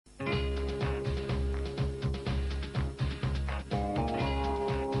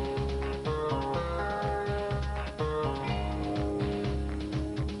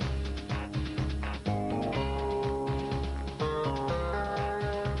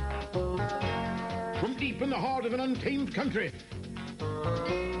deep in the heart of an untamed country.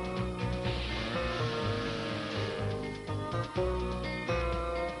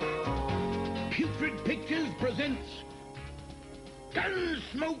 Putrid Pictures presents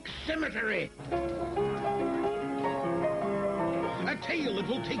Gunsmoke Cemetery. A tale that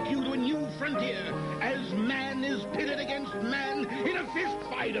will take you to a new frontier as man is pitted against man in a fist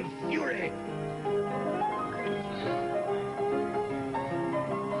fight of fury.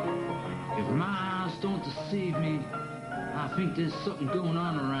 If my eyes don't deceive me, I think there's something going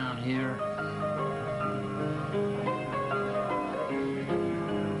on around here.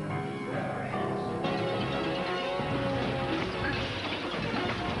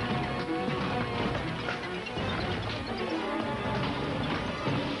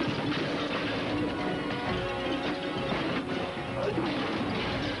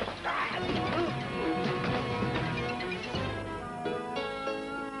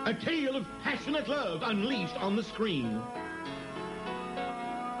 A tale of passionate love unleashed on the screen.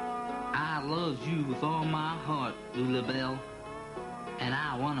 I love you with all my heart, Lulabelle, and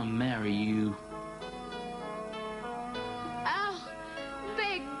I want to marry you. Oh,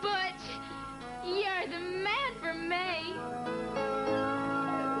 Big Butch, you're the man for me.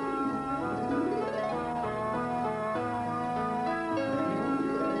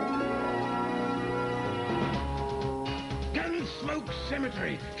 Gunsmoke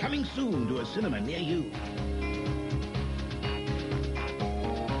Cemetery, coming soon to a cinema near you.